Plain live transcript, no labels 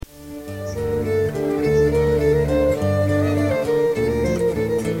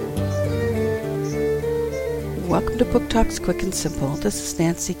to Book Talks Quick and Simple. This is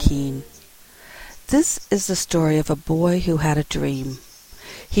Nancy Keene. This is the story of a boy who had a dream.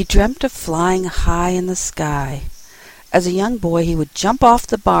 He dreamt of flying high in the sky. As a young boy, he would jump off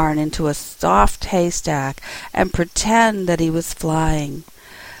the barn into a soft haystack and pretend that he was flying.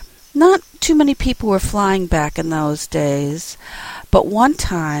 Not too many people were flying back in those days, but one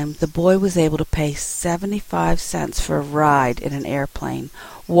time the boy was able to pay 75 cents for a ride in an airplane.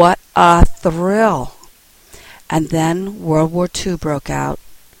 What a thrill! And then World War II broke out.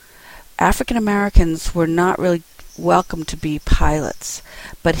 African Americans were not really welcome to be pilots,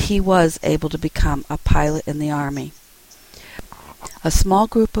 but he was able to become a pilot in the Army. A small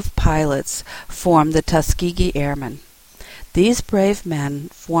group of pilots formed the Tuskegee Airmen. These brave men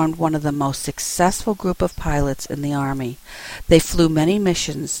formed one of the most successful group of pilots in the Army. They flew many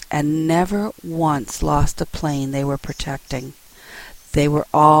missions and never once lost a plane they were protecting. They were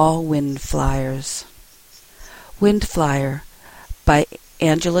all wind flyers. Wind Flyer by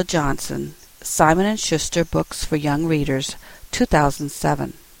Angela Johnson, Simon & Schuster Books for Young Readers,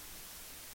 2007.